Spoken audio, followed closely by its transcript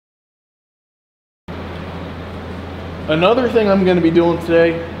Another thing I'm going to be doing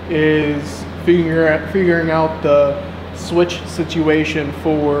today is figuring out the switch situation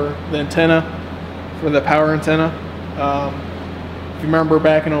for the antenna, for the power antenna. If you remember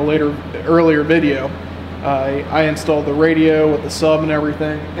back in a earlier video, I installed the radio with the sub and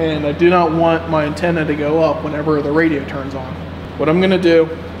everything, and I do not want my antenna to go up whenever the radio turns on. What I'm going to do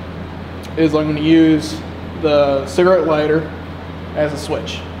is I'm going to use the cigarette lighter as a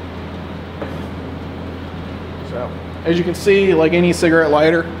switch. So, as you can see, like any cigarette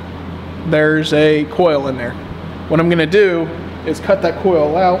lighter, there's a coil in there. What I'm going to do is cut that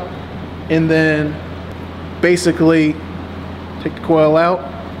coil out and then basically take the coil out,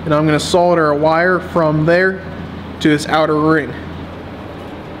 and I'm going to solder a wire from there to this outer ring.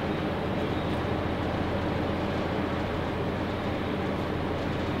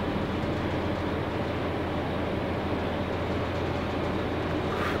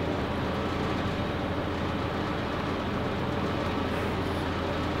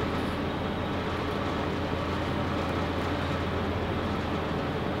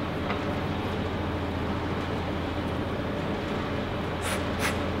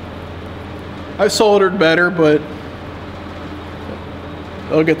 I soldered better, but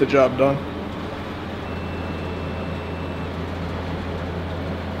I'll get the job done.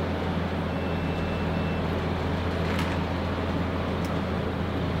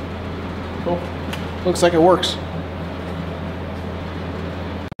 Cool. Looks like it works.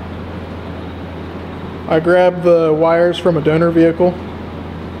 I grabbed the wires from a donor vehicle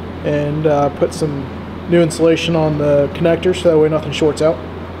and put some new insulation on the connector so that way nothing shorts out.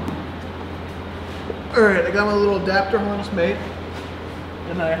 Alright, I got my little adapter harness made,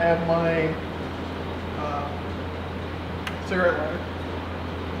 and I have my cigarette lighter.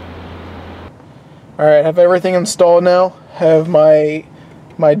 Alright, I have everything installed now. I have my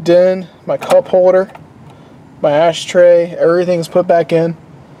DIN, my cup holder, my ashtray, everything's put back in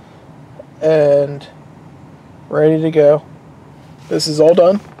and ready to go. This is all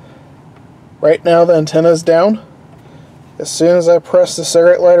done. Right now the antenna is down. As soon as I press the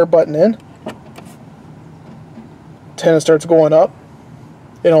cigarette lighter button in, antenna starts going up,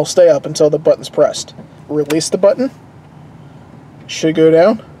 and it'll stay up until the button's pressed. Release the button, it should go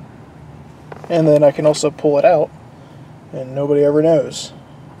down, and then I can also pull it out, and nobody ever knows.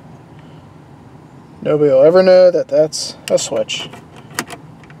 Nobody will ever know that that's a switch,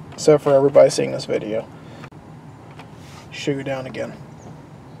 except for everybody seeing this video. Should go down again.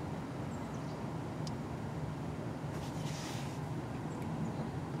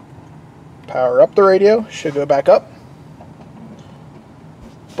 Power up the radio, should go back up.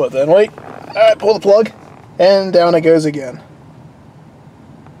 But then wait, alright, pull the plug, and down it goes again.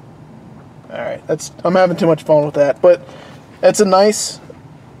 Alright, I'm having too much fun with that, but it's a nice,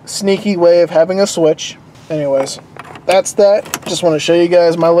 sneaky way of having a switch. Anyways, that's that. Just want to show you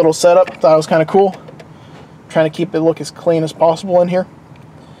guys my little setup. Thought it was kind of cool. Trying to keep it look as clean as possible in here.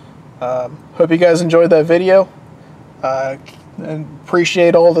 Hope you guys enjoyed that video. And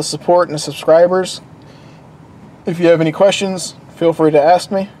appreciate all the support and the subscribers. If you have any questions, feel free to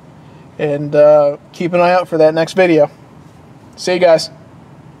ask me, and keep an eye out for that next video. See you guys.